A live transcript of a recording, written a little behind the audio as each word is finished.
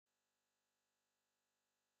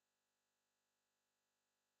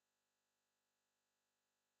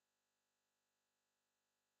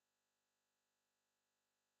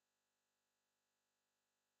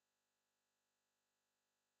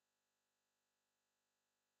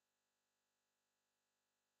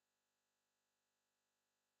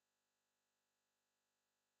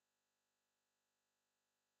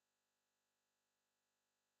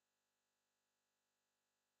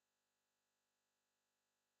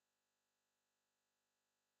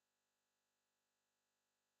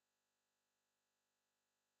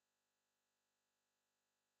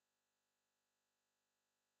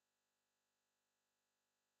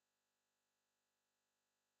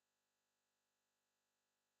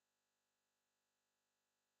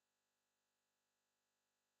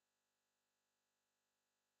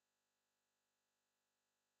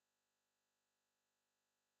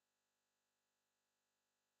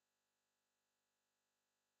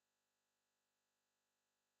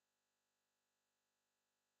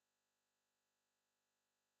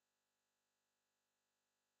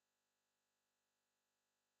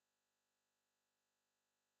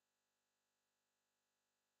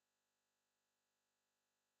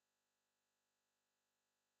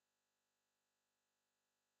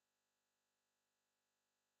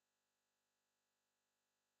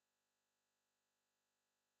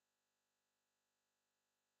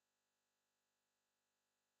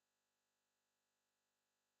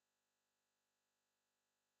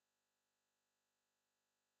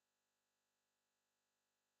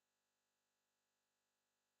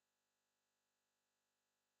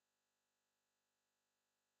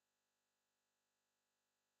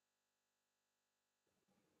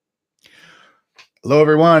Hello,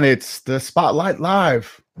 everyone. It's the Spotlight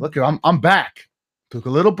Live. Look, I'm back. Took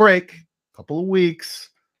a little break, a couple of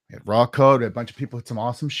weeks. We had Raw Code. A bunch of people put some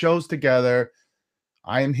awesome shows together.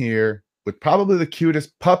 I am here with probably the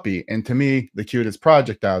cutest puppy, and to me, the cutest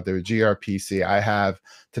project out there, GRPC. I have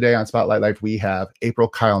today on Spotlight Live, we have April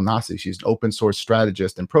Kyle Nasi. She's an open source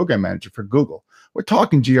strategist and program manager for Google. We're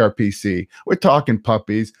talking GRPC. We're talking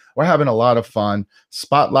puppies. We're having a lot of fun.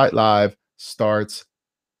 Spotlight Live starts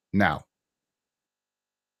now.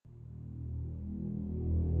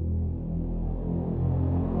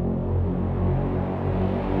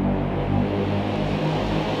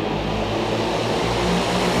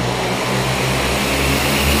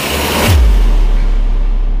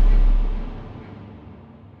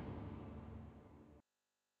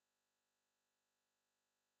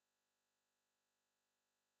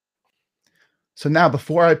 So now,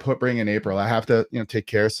 before I bring in April, I have to take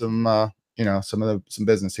care of some some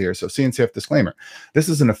business here. So CNCF disclaimer: this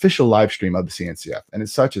is an official live stream of the CNCF, and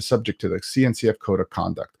as such is subject to the CNCF Code of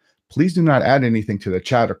Conduct. Please do not add anything to the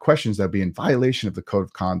chat or questions that be in violation of the Code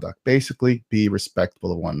of Conduct. Basically, be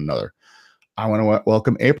respectful of one another. I want to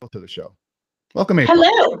welcome April to the show. Welcome, April.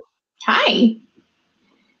 Hello. Hi.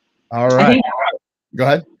 All right. Go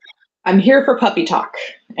ahead. I'm here for puppy talk.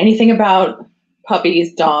 Anything about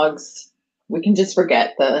puppies, dogs, we can just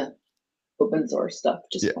forget the open source stuff.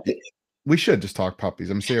 Just puppies. We should just talk puppies.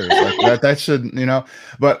 I'm serious. Like that should,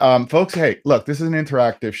 But folks, hey, look, this is an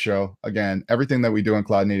interactive show. Again, everything that we do on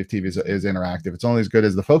Cloud Native TV is interactive. It's only as good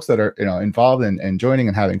as the folks that are involved and joining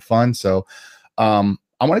and having fun. So I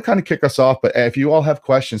want to kind of kick us off. But if you all have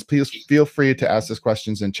questions, please feel free to ask us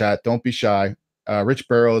questions in chat. Don't be shy. Rich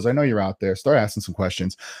Burrows, I know you're out there. Start asking some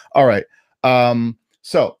questions. All right.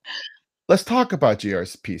 So let's talk about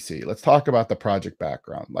GRPC. Let's talk about the project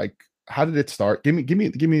background. Like, how did it start? Give me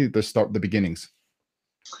the beginnings.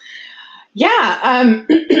 Yeah.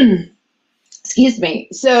 Excuse me.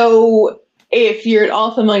 So if you're at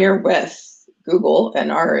all familiar with Google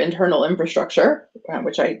and our internal infrastructure,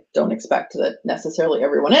 which I don't expect that necessarily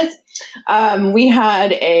everyone is, we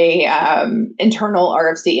had a internal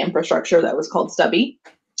RFC infrastructure that was called Stubby,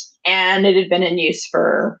 and it had been in use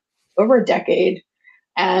for over a decade.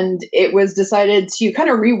 And it was decided to kind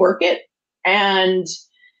of rework it and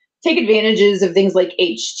take advantages of things like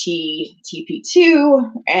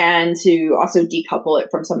HTTP2 and to also decouple it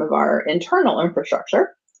from some of our internal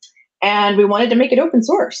infrastructure. And we wanted to make it open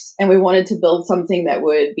source, and we wanted to build something that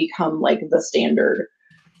would become like the standard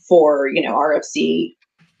for RFC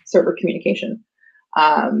server communication.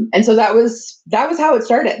 And so that was how it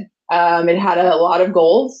started. It had a lot of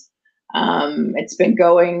goals. It's been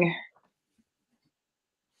going.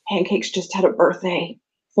 Pancakes just had a birthday.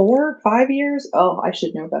 4, 5 years? Oh, I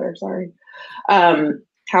should know better. Sorry.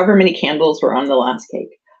 However many candles were on the last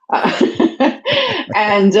cake.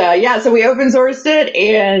 And so we open sourced it,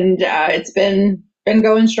 and it's been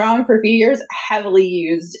going strong for a few years, heavily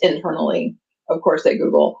used internally, of course, at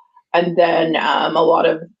Google. And then a lot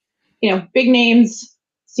of, big names,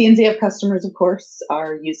 CNCF customers, of course,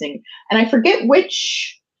 are using, and I forget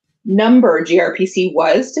which number GRPC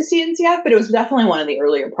was to CNCF, but it was definitely one of the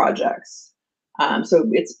earlier projects. So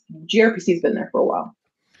GRPC's been there for a while.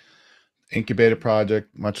 Incubator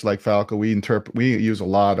project, much like Falco, we use a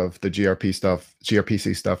lot of the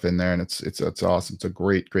GRPC stuff in there, and it's awesome. It's a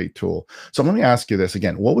great tool. So let me ask you this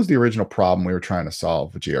again: what was the original problem we were trying to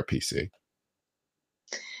solve with GRPC?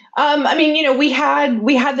 I mean, we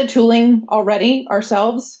had the tooling already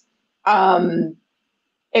ourselves. It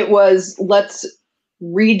was, let's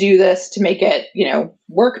redo this to make it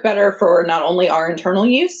work better for not only our internal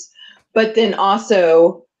use, but then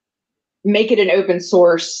also make it an open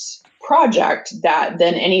source project that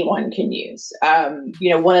then anyone can use.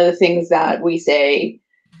 One of the things that we say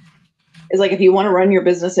is, like, if you want to run your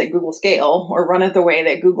business at Google scale or run it the way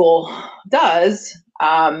that Google does,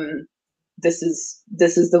 this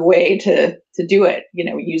is the way to do it.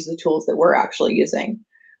 Use the tools that we're actually using.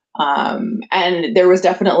 And there was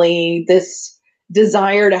definitely this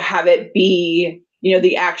desire to have it be,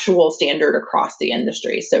 the actual standard across the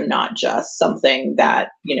industry. So not just something that,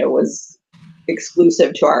 was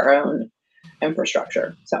exclusive to our own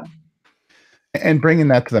infrastructure. So. And bringing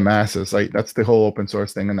that to the masses, like, that's the whole open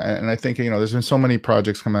source thing. And I think, there's been so many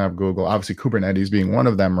projects coming out of Google, obviously Kubernetes being one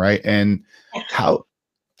of them, right? And how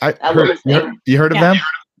you heard of them?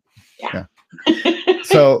 Yeah.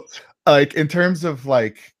 So, like, in terms of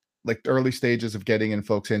like the early stages of getting in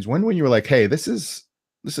folks' hands, when you were like, hey, this is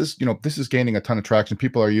gaining a ton of traction.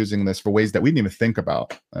 People are using this for ways that we didn't even think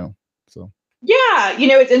about. So. Yeah,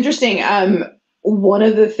 it's interesting. One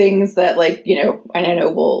of the things that, and I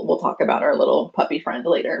know we'll talk about our little puppy friend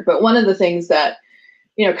later, but one of the things that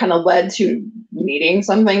kind of led to needing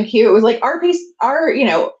something cute. It was like RPCs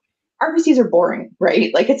are boring,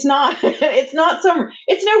 right? Like it's not, it's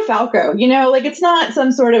no Falco, like it's not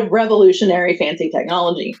some sort of revolutionary fancy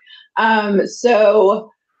technology.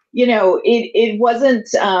 So, it wasn't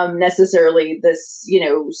necessarily this,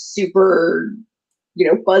 super,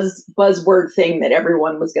 buzzword thing that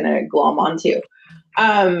everyone was going to glom onto.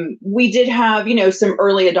 We did have, some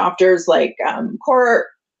early adopters like Core.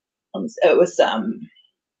 It was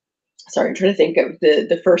sorry, I'm trying to think of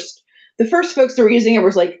the first folks that were using it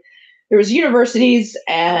was like there was universities,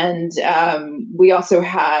 and we also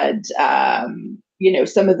had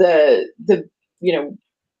some of the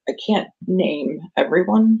I can't name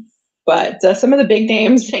everyone, but some of the big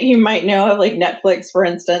names that you might know, like Netflix, for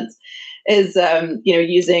instance, is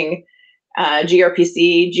using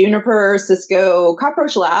GRPC. Juniper, Cisco,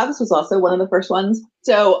 Cockroach Labs was also one of the first ones.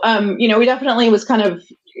 So we definitely was kind of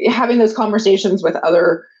having those conversations with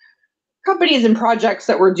other companies and projects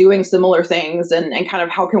that were doing similar things, and kind of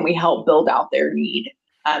how can we help build out their need.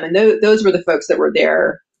 And those were the folks that were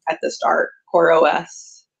there at the start, Core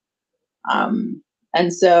OS.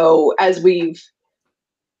 And so as we've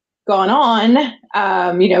gone on,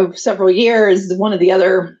 several years, one of the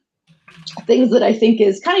other things that I think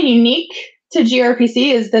is kind of unique to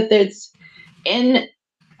gRPC is that it's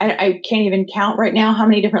I can't even count right now how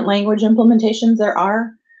many different language implementations there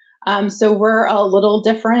are. So we're a little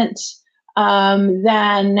different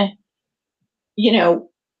than,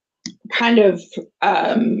 kind of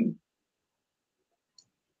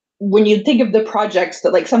when you think of the projects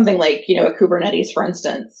that like something like, a Kubernetes, for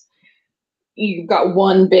instance, you've got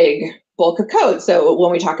one big bulk of code. So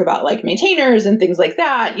when we talk about like maintainers and things like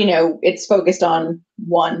that, it's focused on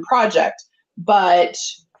one project. But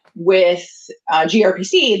with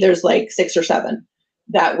gRPC, there's like 6 or 7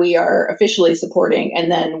 that we are officially supporting.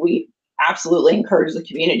 And then we absolutely encourage the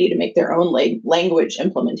community to make their own language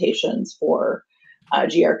implementations for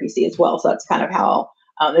gRPC as well. So that's kind of how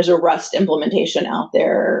there's a Rust implementation out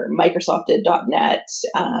there. Microsoft did .NET.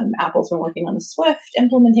 Apple's been working on the Swift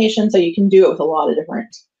implementation. So you can do it with a lot of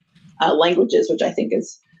different languages, which I think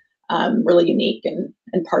is really unique and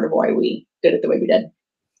part of why we did it the way we did.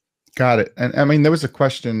 Got it. And I mean, there was a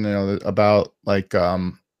question, about like,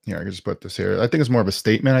 I can just put this here. I think it's more of a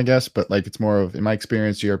statement, I guess, but like it's more of, in my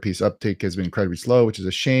experience, gRPC's uptake has been incredibly slow, which is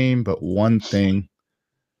a shame. But one thing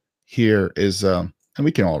here is, and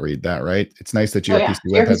we can all read that, right? It's nice that gRPC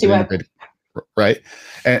Web has been integrated, right?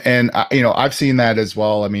 And I've seen that as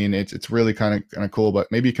well. I mean, it's really kind of cool, but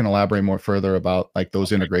maybe you can elaborate more further about like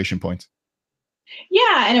those integration points.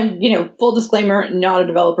 Yeah, and full disclaimer, not a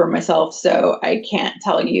developer myself, so I can't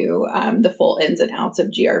tell you the full ins and outs of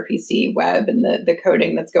gRPC Web and the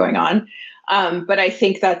coding that's going on. But I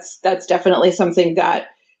think that's definitely something that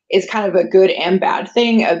is kind of a good and bad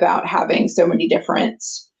thing about having so many different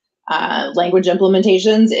language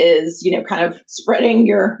implementations is kind of spreading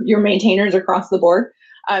your maintainers across the board.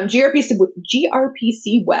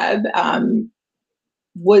 gRPC Web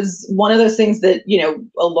was one of those things that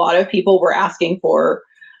a lot of people were asking for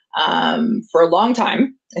a long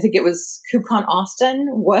time. I think it was KubeCon Austin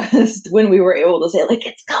was when we were able to say like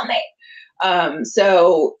it's coming.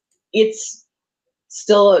 So it's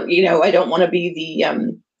still I don't want to be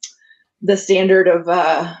the standard of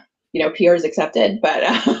PRs accepted, but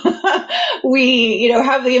we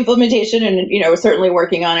have the implementation and certainly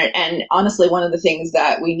working on it. And honestly, one of the things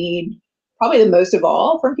that we need probably the most of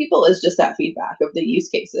all from people is just that feedback of the use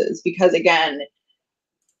cases, because again,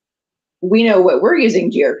 we know what we're using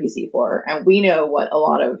gRPC for, and we know what a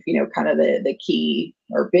lot of kind of the key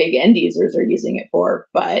or big end users are using it for,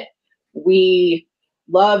 but we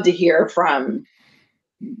love to hear from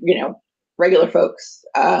regular folks.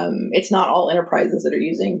 It's not all enterprises that are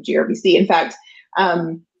using gRPC. In fact,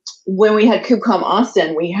 when we had KubeCon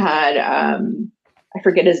Austin, we had I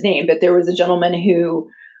forget his name, but there was a gentleman who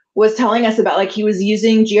was telling us about like he was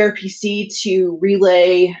using gRPC to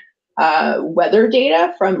relay weather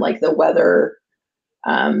data from like the weather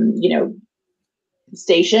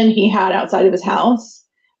station he had outside of his house,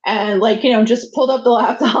 and like just pulled up the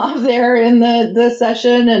laptop there in the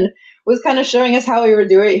session and was kind of showing us how he was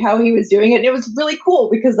doing it. And it was really cool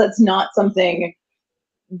because that's not something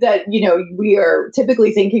that we are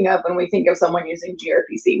typically thinking of when we think of someone using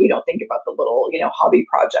gRPC. We don't think about the little hobby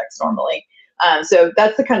projects normally. So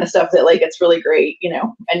that's the kind of stuff that like it's really great,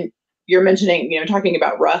 and you're mentioning, talking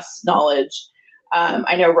about Rust knowledge.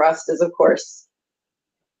 I know Rust is of course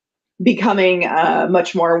becoming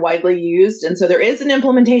much more widely used. And so there is an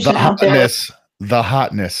implementation out there. The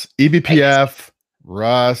hotness, eBPF,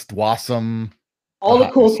 Rust, Wasm. All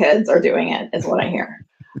the cool kids are doing it is what I hear.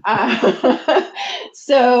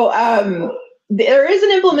 There is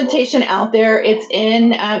an implementation out there. It's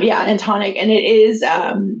in, in Tonic, and it is,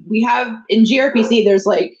 we have in GRPC, there's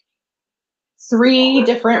like 3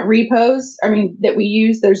 different repos, that we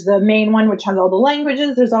use. There's the main one, which has all the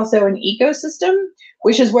languages. There's also an ecosystem,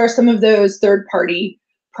 which is where some of those third-party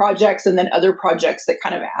projects and then other projects that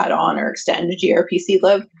kind of add on or extend GRPC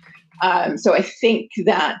live. So I think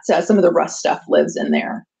that some of the Rust stuff lives in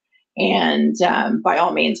there. And by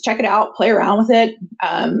all means, check it out, play around with it.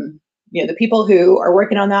 The people who are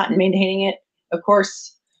working on that and maintaining it, of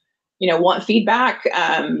course, want feedback.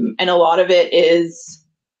 And a lot of it is,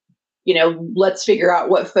 let's figure out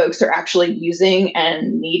what folks are actually using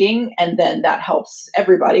and needing. And then that helps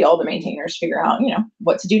everybody, all the maintainers, figure out,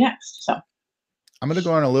 what to do next. So I'm going to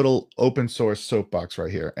go on a little open source soapbox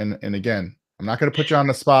right here. And again, I'm not going to put you on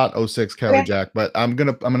the spot, 06 Kelly okay. Jack, but I'm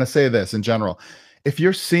going to say this in general. If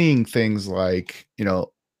you're seeing things like,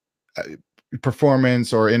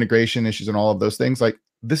 performance or integration issues and all of those things, like,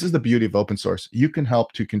 this is the beauty of open source. You can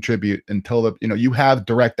help to contribute until you have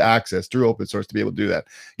direct access through open source to be able to do that.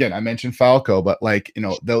 Again, I mentioned Falco, but like,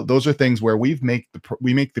 those are things where we make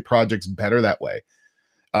the projects better that way.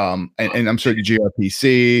 And I'm sure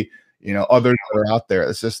GRPC, others that are out there.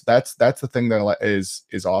 It's just, that's the thing that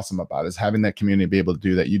is awesome about it, is having that community be able to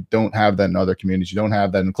do that. You don't have that in other communities. You don't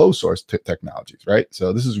have that in closed source technologies, right?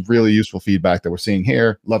 So this is really useful feedback that we're seeing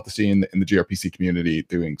here. Love to see in the GRPC community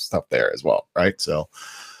doing stuff there as well, right? So,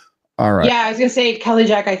 all right. Yeah, I was gonna say, Kelly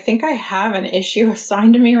Jack, I think I have an issue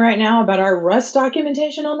assigned to me right now about our Rust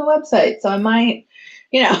documentation on the website. So I might,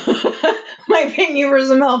 might ping you for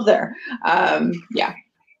some help there. Yeah.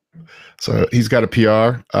 So he's got a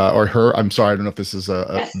PR or her. I'm sorry, I don't know if this is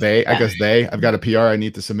Yes. they. I guess they. I've got a PR I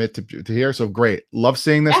need to submit to here. So great, love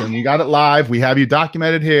seeing this, and we got it live. We have you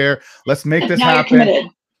documented here. Let's make this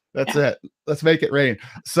happen. That's it. Let's make it rain.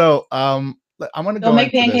 So I want to go. Don't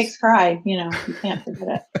make pancakes cry. You can't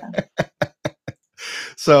forget it.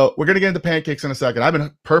 So we're going to get into pancakes in a second. I've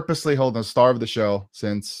been purposely holding a star of the show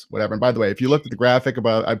since whatever. And by the way, if you looked at the graphic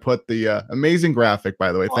I put the amazing graphic,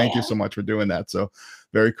 by the way. Thank you so much for doing that. So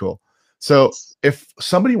very cool. So if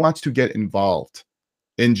somebody wants to get involved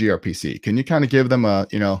in GRPC, can you kind of give them a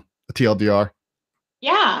TLDR?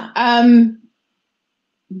 Yeah.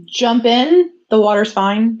 Jump in. The water's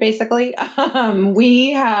fine, basically.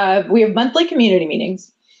 We have monthly community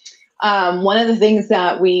meetings. One of the things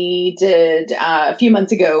that we did a few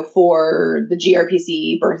months ago for the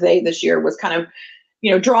GRPC birthday this year was kind of,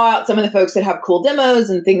 draw out some of the folks that have cool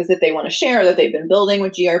demos and things that they want to share that they've been building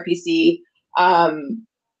with GRPC.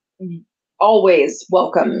 Always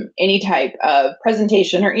welcome any type of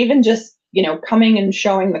presentation or even just, coming and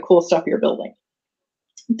showing the cool stuff you're building.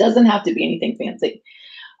 It doesn't have to be anything fancy.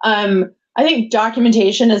 I think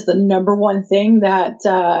documentation is the number one thing that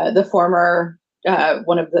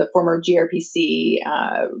one of the former GRPC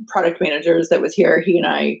product managers that was here, he and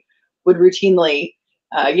I would routinely,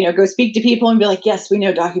 go speak to people and be like, yes, we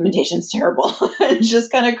know documentation's terrible. And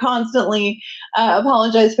just kind of constantly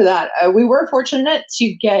apologize for that. We were fortunate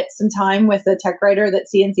to get some time with the tech writer that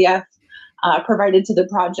CNCF provided to the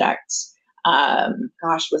project.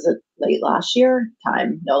 Was it late last year?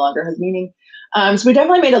 Time no longer has meaning. So we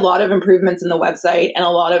definitely made a lot of improvements in the website and a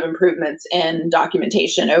lot of improvements in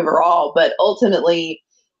documentation overall, but ultimately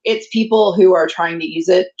it's people who are trying to use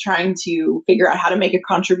it, trying to figure out how to make a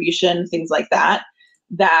contribution, things like that,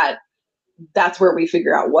 that's where we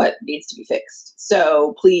figure out what needs to be fixed.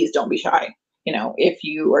 So please don't be shy. If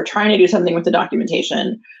you are trying to do something with the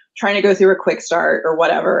documentation, trying to go through a quick start or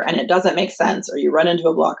whatever, and it doesn't make sense, or you run into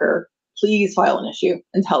a blocker, please file an issue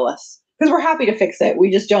and tell us, because we're happy to fix it.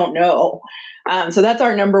 We just don't know. So that's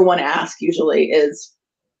our number one ask usually, is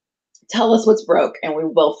tell us what's broke and we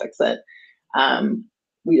will fix it.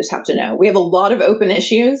 We just have to know. We have a lot of open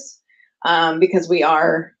issues because we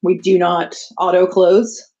do not auto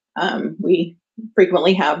close. We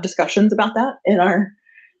frequently have discussions about that in our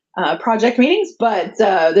project meetings, but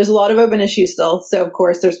there's a lot of open issues still. So of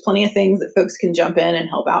course there's plenty of things that folks can jump in and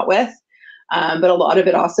help out with. But a lot of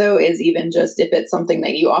it also is even just if it's something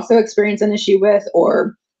that you also experience an issue with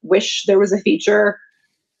or wish there was a feature,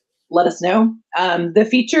 let us know. The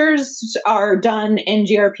features are done in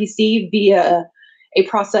GRPC via a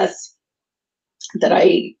process that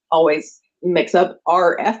I always mix up,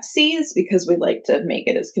 RFCs, because we like to make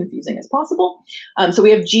it as confusing as possible. So we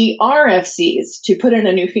have GRFCs to put in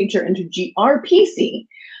a new feature into GRPC.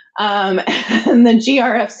 And the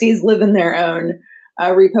GRFCs live in their own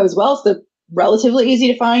repo as well, so they're relatively easy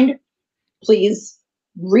to find. Please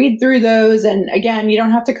read through those. And again, you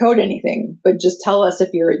don't have to code anything, but just tell us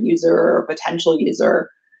if you're a user or a potential user.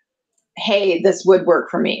 hey, this would work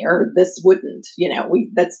for me or this wouldn't.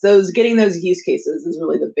 Getting those use cases is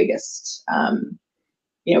really the biggest,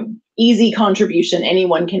 easy contribution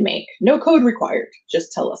anyone can make. No code required.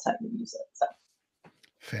 Just tell us how to use it. So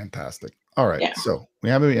fantastic. All right. yeah. So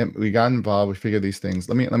we got involved. We figured these things.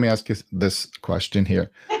 Let me ask you this question here.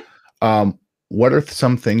 What are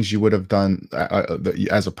some things you would have done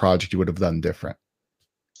as a project you would have done different?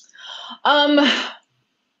 I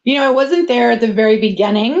wasn't there at the very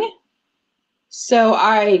beginning, so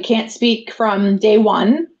I can't speak from day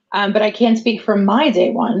one, but I can speak from my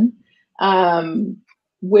day one,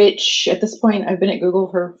 which at this point I've been at Google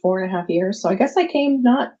for 4.5 years. So I guess I came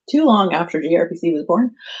not too long after GRPC was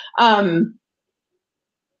born. I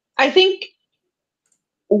think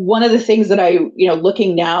one of the things that I,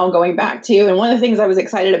 looking now, going back to, and one of the things I was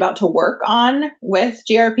excited about to work on with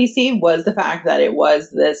GRPC was the fact that it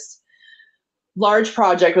was this large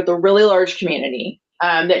project with a really large community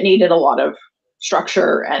that needed a lot of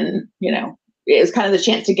structure, and it was kind of the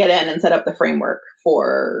chance to get in and set up the framework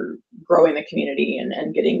for growing the community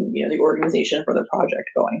and getting the organization for the project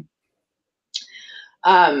going.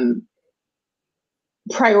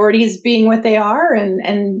 Priorities being what they are,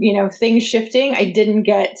 and things shifting, I didn't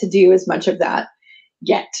get to do as much of that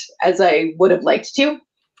yet as I would have liked to.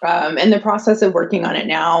 In the process of working on it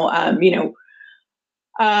now,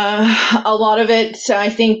 a lot of it, I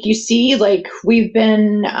think you see, like we've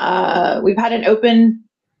had an open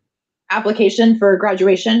application for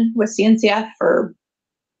graduation with CNCF for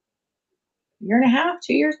 1.5 years,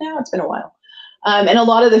 2 years now. It's been a while. And a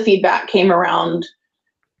lot of the feedback came around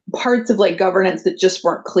parts of like governance that just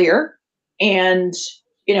weren't clear. And,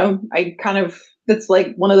 that's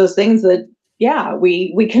like one of those things that, yeah,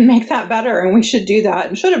 we can make that better, and we should do that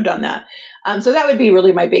and should have done that. So that would be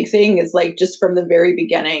really my big thing, is like just from the very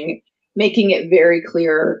beginning, making it very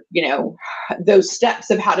clear, those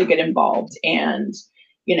steps of how to get involved, and,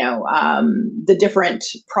 the different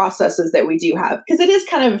processes that we do have. Because it is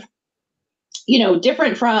kind of,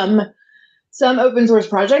 different from some open source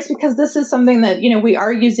projects, because this is something that, we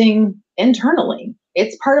are using internally.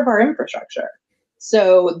 It's part of our infrastructure.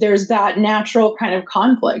 So there's that natural kind of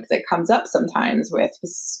conflict that comes up sometimes with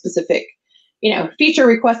specific, feature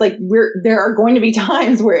requests. Like there are going to be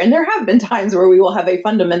times where, and there have been times where we will have a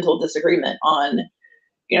fundamental disagreement on,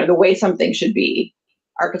 the way something should be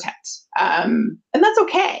architected. And that's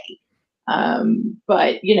okay.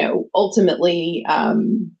 But, ultimately, I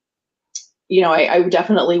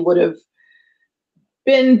definitely would have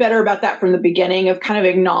been better about that from the beginning, of kind of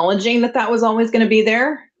acknowledging that was always going to be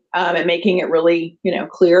there, and making it really,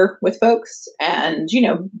 clear with folks, and,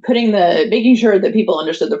 making sure that people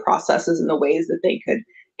understood the processes and the ways that they could,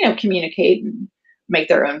 communicate and make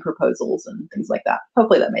their own proposals and things like that.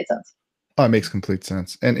 Hopefully that made sense. Oh, it makes complete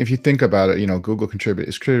sense. And if you think about it, Google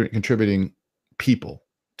is contributing people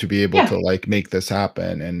to be able to like make this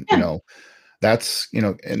happen. And, that's,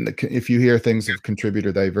 and if you hear things of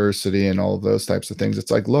contributor diversity and all of those types of things,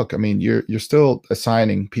 it's like, look, I mean, you're still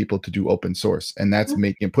assigning people to do open source, and that's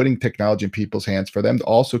putting technology in people's hands for them to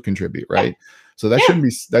also contribute, right? So that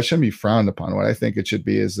shouldn't be frowned upon. What I think it should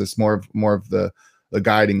be is this more of the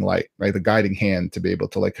guiding light, right? The guiding hand to be able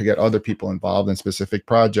to like get other people involved in specific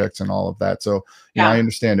projects and all of that. So, I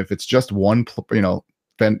understand if it's just one,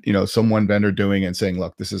 some one vendor doing it and saying,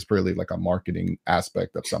 look, this is really like a marketing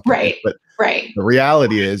aspect of something. Right. But the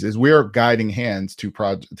reality is we're guiding hands to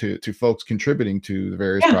folks contributing to the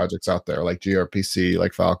various projects out there, like GRPC,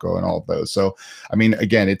 like Falco, and all of those. So, I mean,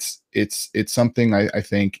 again, it's something I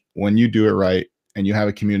think when you do it right, and you have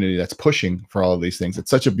a community that's pushing for all of these things,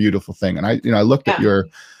 it's such a beautiful thing. And I looked at your,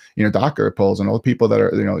 Docker polls, and all the people that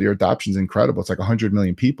are, your adoption is incredible. It's like 100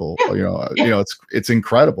 million people, it's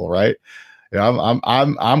incredible, right?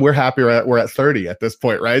 We're happy we're at 30 at this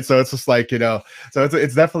point, right? So it's just like, so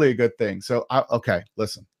it's definitely a good thing. So okay,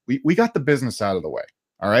 listen, we got the business out of the way.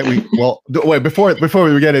 All right. Wait, before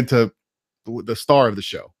we get into the star of the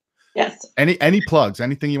show. Yes. Any plugs,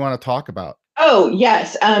 anything you want to talk about? Oh,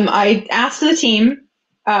 yes. I asked the team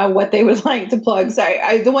what they would like to plug. So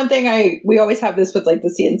the one thing we always have this with like the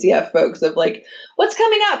CNCF folks of like, what's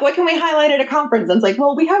coming up? What can we highlight at a conference? And it's like,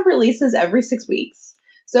 well, we have releases every 6 weeks.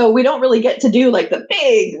 So we don't really get to do like the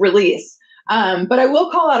big release. But I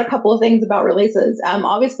will call out a couple of things about releases.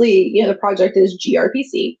 Obviously, the project is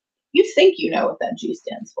GRPC. You think you know what that G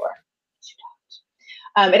stands for.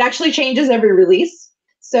 You don't. It actually changes every release.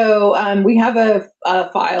 So we have a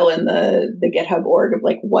file in the GitHub org of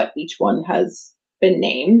like what each one has been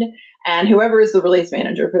named, and whoever is the release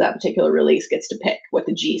manager for that particular release gets to pick what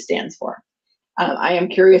the G stands for. I am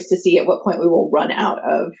curious to see at what point we will run out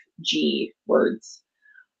of G words.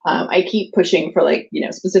 I keep pushing for like,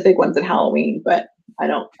 specific ones at Halloween, but I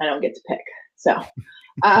don't get to pick. So,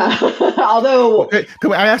 although, okay,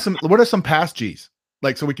 can I ask some? What are some past G's?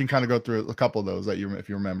 Like, so we can kind of go through a couple of those that if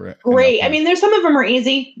you remember it. great. I mean, there's some of them are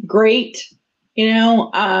easy. Great.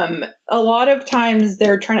 A lot of times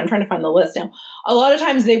I'm trying to find the list now. A lot of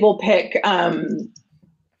times they will pick,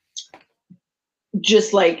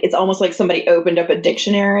 just like, it's almost like somebody opened up a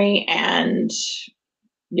dictionary and,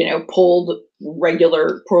 pulled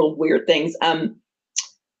weird things.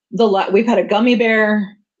 We've had a gummy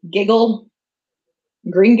bear, giggle,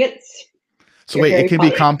 gringotts. So wait, it can be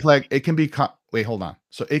complex. It can be wait, hold on.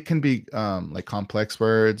 So it can be like complex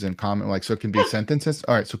words and common, like, so it can be sentences.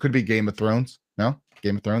 All right, so it could be Game of Thrones. No,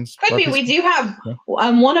 Game of Thrones. Could be. We do have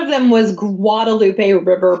one of them was Guadalupe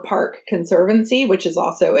River Park Conservancy, which is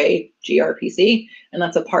also a GRPC, and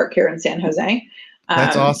that's a park here in San Jose.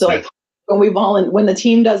 That's awesome. So like when the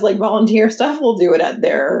team does like volunteer stuff, we'll do it at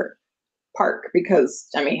their park because,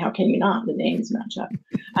 I mean, how can you not? The names match up.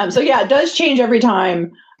 So yeah, it does change every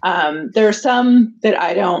time. There are some that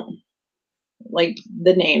I don't like,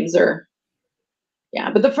 the names are,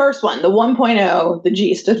 but the first one, the 1.0, the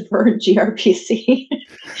G stood for GRPC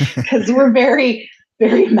because we're very,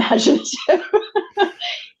 very imaginative.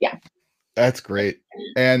 Yeah. That's great.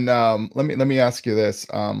 And let me ask you this.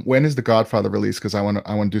 When is The Godfather released? Because I want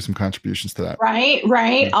to do some contributions to that. Right.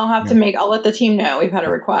 I'll have to I'll let the team know. We've had a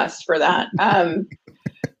request for that.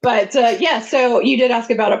 But so you did ask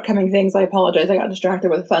about upcoming things. I apologize. I got distracted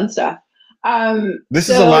with fun stuff. This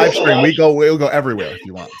is a live stream. We'll go everywhere if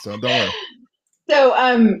you want. So don't worry.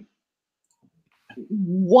 So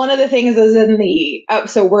one of the things is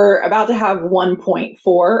so we're about to have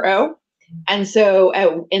 1.40. And so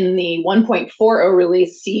in the 1.40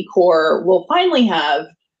 release, C Core will finally have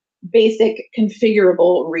basic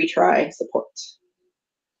configurable retry support.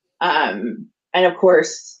 And of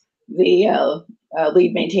course, the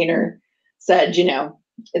lead maintainer said,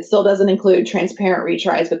 it still doesn't include transparent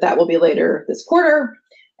retries, but that will be later this quarter.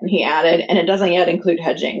 And he added, and it doesn't yet include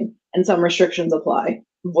hedging, and some restrictions apply,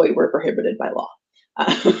 void where prohibited by law.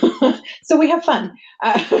 So we have fun.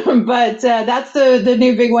 But that's the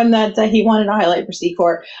new big one that he wanted to highlight for C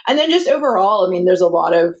Core. And then just overall, I mean, there's a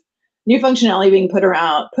lot of new functionality being put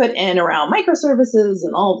in around microservices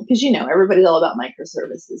and all, because everybody's all about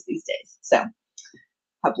microservices these days. So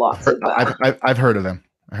have lots of. I've heard of them.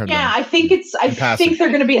 I think they're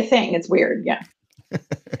going to be a thing. It's weird. Yeah.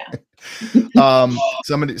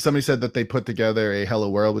 Somebody said that they put together a Hello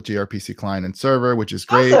World with gRPC client and server, which is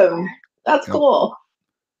great. Awesome. That's cool.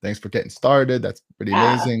 Thanks for getting started. That's pretty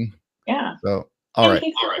amazing. Yeah. So, all right.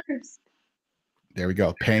 There we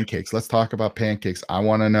go. Pancakes. Let's talk about pancakes. I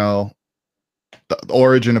want to know the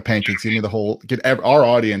origin of pancakes. Give me our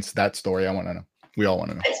audience that story. I want to know. We all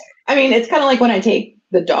want to know. I mean, it's kind of like when I take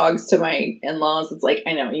the dogs to my in-laws. It's like,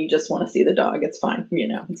 I know you just want to see the dog. It's fine.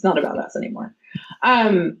 It's not about us anymore.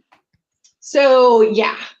 So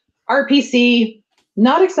yeah, RPC,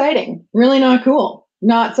 not exciting. Really not cool.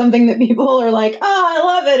 Not something that people are like, oh, I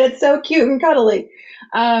love it. It's so cute and cuddly.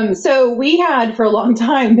 So we had for a long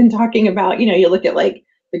time been talking about, you look at like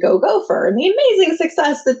the Go Gopher and the amazing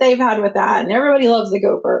success that they've had with that. And everybody loves the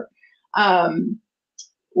Gopher.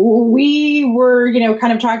 We were,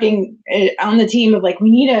 kind of talking on the team of like, we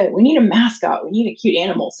need a mascot. We need a cute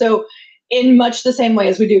animal. So in much the same way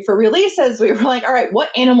as we do for releases, we were like, all right,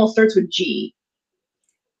 what animal starts with G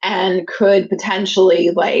and could potentially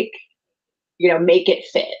like, make it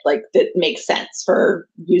fit, like that makes sense for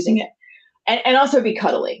using it, and also be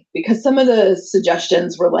cuddly, because some of the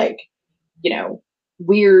suggestions were like,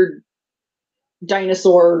 weird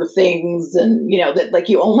dinosaur things, and that like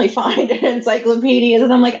you only find in encyclopedias,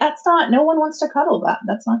 and I'm like, no one wants to cuddle that.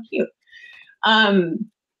 That's not cute. And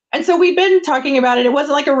so we've been talking about it. It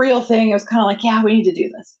wasn't like a real thing. It was kind of like, yeah, we need to do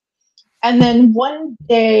this. And then one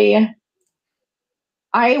day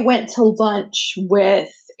I went to lunch with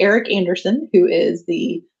Eric Anderson, who is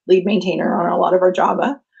the lead maintainer on a lot of our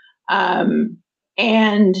Java.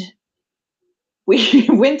 And we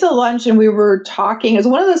went to lunch and we were talking. It's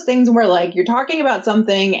one of those things where like you're talking about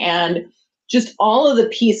something and just all of the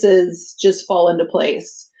pieces just fall into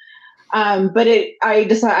place. But I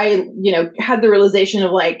had the realization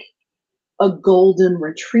of like a golden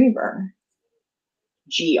retriever,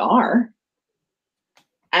 GR.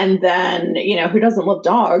 And then, who doesn't love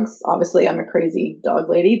dogs? Obviously, I'm a crazy dog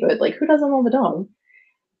lady, but like, who doesn't love a dog?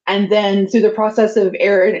 And then through the process of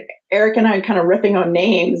Eric and I kind of riffing on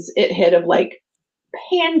names, it hit of like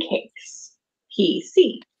pancakes,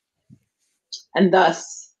 PC. And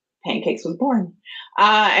thus, Pancakes was born.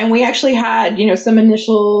 And we actually had, some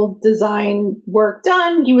initial design work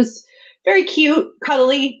done. He was very cute,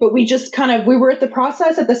 cuddly, but we just we were at the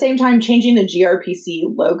process at the same time changing the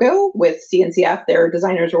GRPC logo with CNCF. Their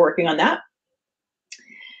designers were working on that.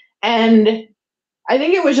 And I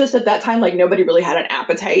think it was just at that time, like nobody really had an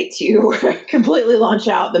appetite to completely launch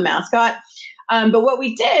out the mascot. But what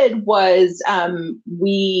we did was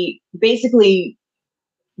we basically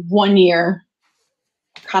 1 year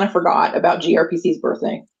kind of forgot about GRPC's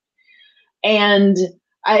birthday. And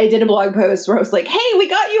I did a blog post where I was like, hey, we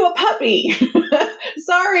got you a puppy.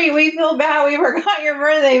 Sorry, we feel bad. We forgot your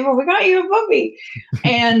birthday, but we got you a puppy.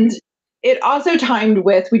 And it also timed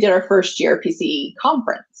with, we did our first GRPC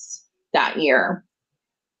conference that year.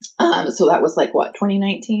 So that was like, what,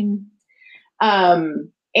 2019?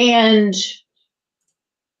 And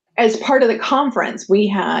as part of the conference, we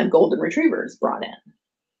had golden retrievers brought in.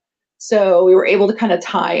 So we were able to kind of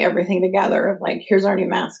tie everything together of like, here's our new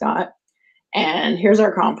mascot, and here's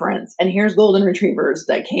our conference, and here's golden retrievers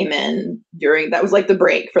that came in that was like the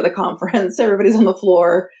break for the conference. Everybody's on the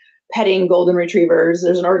floor petting golden retrievers.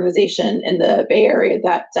 There's an organization in the Bay Area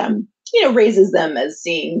that, raises them as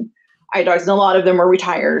seeing eye dogs, and a lot of them are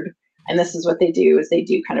retired. And this is what they do, is they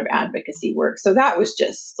do kind of advocacy work. So that was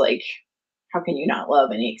just like, how can you not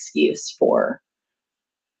love any excuse for,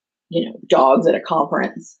 dogs at a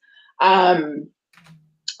conference?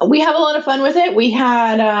 We have a lot of fun with it. We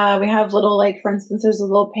have little, like, for instance, there's a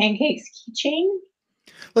little pancakes keychain.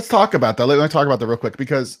 Let's talk about that. Let me talk about that real quick,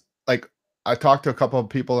 because like I talked to a couple of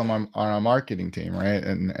people on our marketing team, right?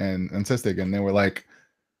 And Cystic, and they were like,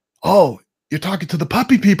 oh, you're talking to the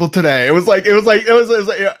puppy people today. It was like they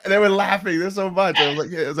were laughing. There's so much.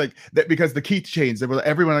 It was like that, because the keychains,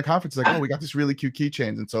 everyone at the conference is like, oh, we got this really cute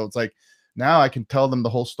keychains. And so it's like, now I can tell them the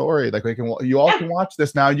whole story. Like you all can watch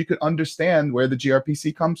this now. You can understand where the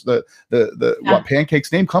GRPC comes, what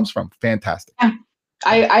Pancake's name comes from. Fantastic. Yeah.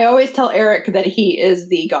 I always tell Eric that he is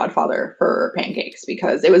the godfather for pancakes,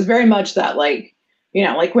 because it was very much that, like,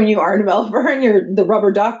 like when you are a developer and you're the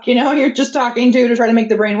rubber duck, you're just talking to try to make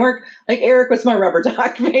the brain work. Like, Eric was my rubber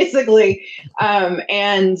duck, basically.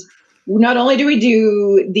 And not only do we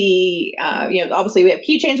do the, obviously we have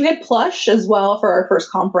keychains, we had plush as well for our first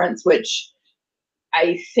conference, which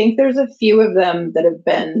I think there's a few of them that have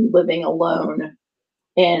been living alone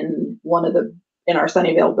in our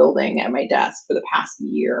Sunnyvale building at my desk for the past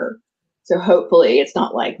year. So hopefully it's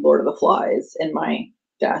not like Lord of the Flies in my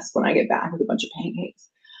desk when I get back with a bunch of pancakes.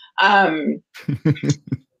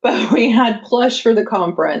 But we had plush for the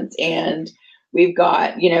conference, and we've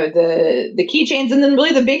got, the keychains. And then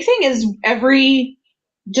really the big thing is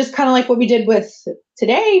just kind of like what we did with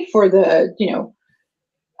today for the,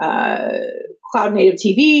 cloud native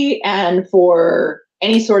TV, and for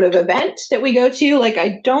any sort of event that we go to. Like,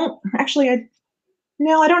 I don't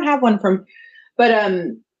have one but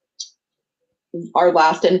our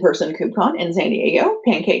last in-person KubeCon in San Diego,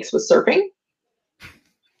 Pancakes was surfing.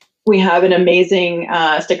 We have an amazing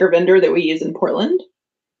sticker vendor that we use in Portland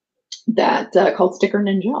that called Sticker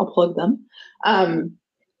Ninja. I'll plug them.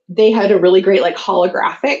 They had a really great, like,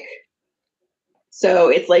 holographic. So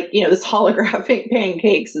it's like, this holographic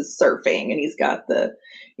Pancakes is surfing, and he's got the,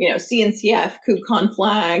 CNCF KubeCon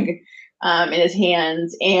flag in his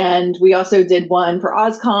hands. And we also did one for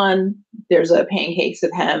OzCon. There's a Pancakes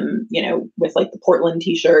of him, with like the Portland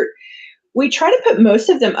t-shirt. We try to put most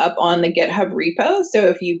of them up on the GitHub repo. So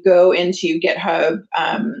if you go into GitHub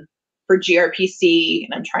for GRPC,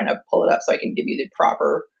 and I'm trying to pull it up so I can give you the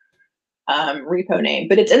proper repo name,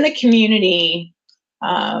 but it's in the community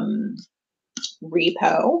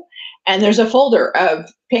repo, and there's a folder of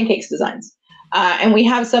Pancakes designs. And we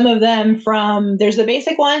have some of them there's the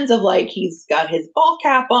basic ones of, like, he's got his ball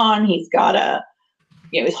cap on, he's got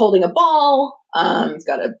he's holding a ball, he's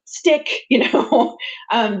got a stick,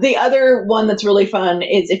 The other one that's really fun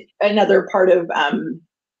is another part of,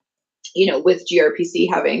 with GRPC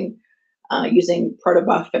having, using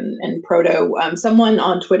protobuf and proto. Someone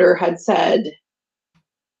on Twitter had said,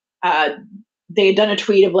 they had done a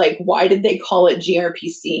tweet of, like, why did they call it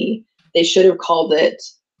GRPC? They should have called it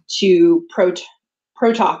to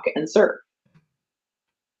Protalk and Surf.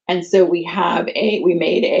 And so we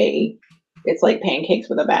made it's like Pancakes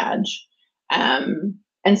with a badge. And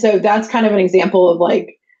so that's kind of an example of,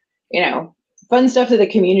 like, fun stuff that the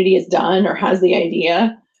community has done or has the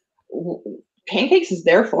idea. Pancakes is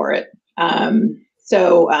there for it.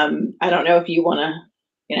 So I don't know if you want to,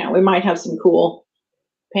 we might have some cool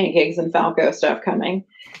Pancakes and Falco stuff coming.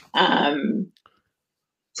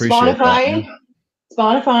 Spotify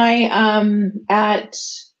at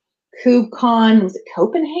KubeCon, was it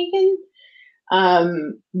Copenhagen?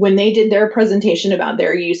 When they did their presentation about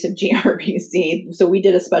their use of gRPC, so we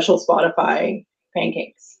did a special Spotify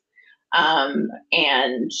Pancakes.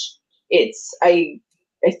 And I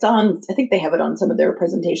saw I think they have it on some of their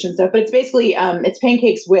presentation stuff, but it's basically, it's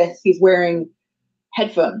pancakes with, he's wearing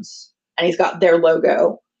headphones and he's got their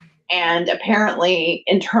logo. And apparently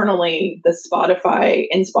internally the Spotify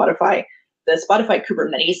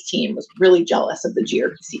Kubernetes team was really jealous of the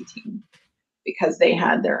GRPC team because they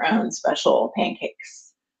had their own special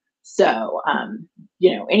pancakes. So,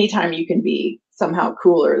 anytime you can be somehow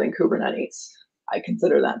cooler than Kubernetes, I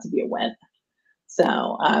consider that to be a win.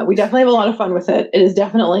 So we definitely have a lot of fun with it. It is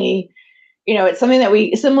definitely, it's something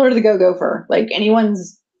that similar to the Go Gopher, like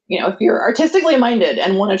anyone's, if you're artistically minded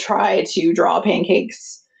and want to try to draw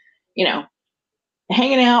pancakes,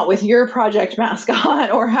 hanging out with your project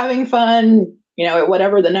mascot or having fun, at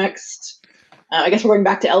whatever the next, I guess we're going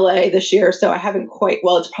back to LA this year. So I haven't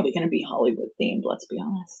it's probably going to be Hollywood themed, let's be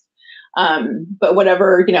honest. But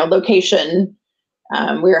whatever, location,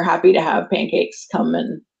 we are happy to have pancakes come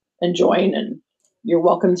and join, and you're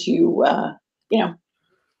welcome to,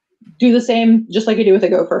 do the same, just like you do with a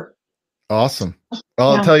gopher. Awesome.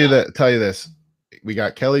 Well, I'll tell you this. We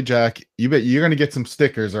got Kelly Jack. You're going to get some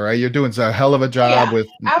stickers. All right. You're doing a hell of a job with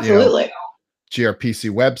absolutely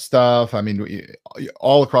GRPC web stuff. I mean,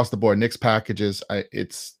 all across the board, Nick's packages.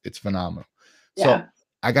 It's phenomenal. Yeah. So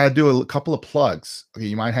I got to do a couple of plugs. Okay.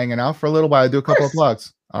 You mind hanging out for a little while? I do a couple of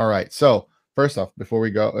plugs. All right. So first off, before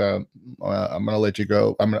we go, I'm going to let you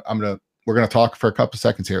go. We're going to talk for a couple of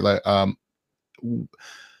seconds here.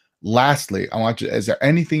 Lastly, is there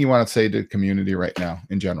anything you want to say to the community right now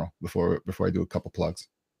in general before I do a couple plugs?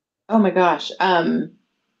 Oh my gosh.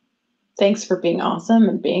 Thanks for being awesome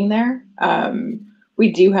and being there.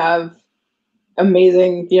 We do have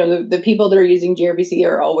amazing, the people that are using GRPC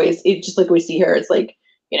are always, just like we see here, it's like,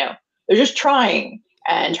 they're just trying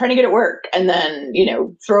to get it work, and then,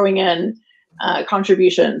 throwing in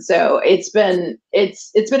contributions. So it's been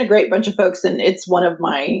a great bunch of folks, and it's one of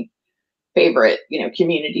my favorite,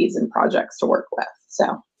 communities and projects to work with.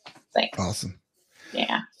 So thanks. Awesome.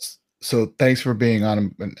 Yeah. So thanks for being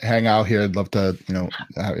on and hang out here. I'd love to,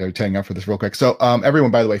 hang out for this real quick. So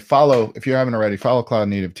everyone, by the way, if you haven't already, follow Cloud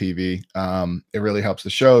Native TV. It really helps the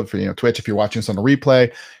show. For Twitch, if you're watching this on a replay,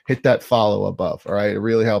 hit that follow above. All right. It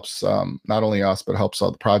really helps not only us, but helps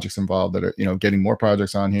all the projects involved that are, getting more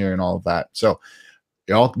projects on here and all of that. So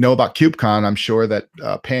you all know about KubeCon. I'm sure that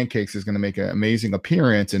Pancakes is going to make an amazing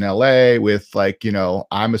appearance in LA with,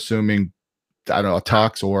 I'm assuming, I don't know, a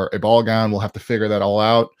tux or a ball gown. We'll have to figure that all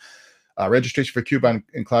out. Registration for KubeCon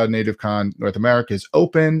and Cloud Native Con North America is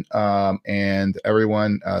open, and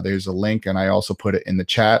everyone, there's a link, and I also put it in the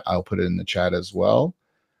chat. I'll put it in the chat as well.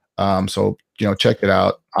 So check it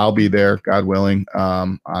out. I'll be there, God willing.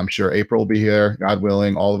 I'm sure April will be here, God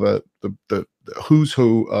willing. All of the who's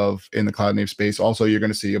who of in the cloud native space. Also, you're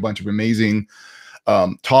going to see a bunch of amazing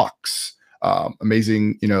talks,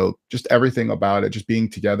 amazing, just everything about it, just being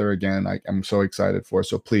together again. I'm so excited for.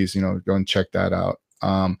 So please, go and check that out.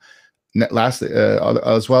 Lastly,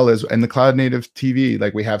 as well as in the Cloud Native TV,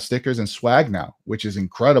 like we have stickers and swag now, which is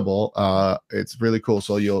incredible. It's really cool.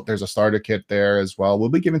 So there's a starter kit there as well. We'll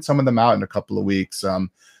be giving some of them out in a couple of weeks.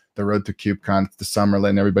 The road to KubeCon the summer,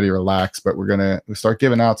 letting everybody relax, but we'll start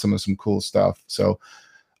giving out some cool stuff. So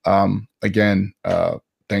again,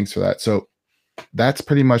 thanks for that. So that's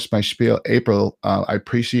pretty much my spiel. April, I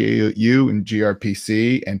appreciate you and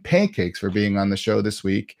GRPC and Pancakes for being on the show this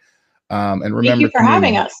week. And remember, thank you for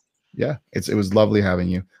having us. Yeah, it was lovely having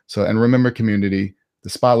you. So, and remember, community, the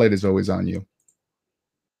spotlight is always on you.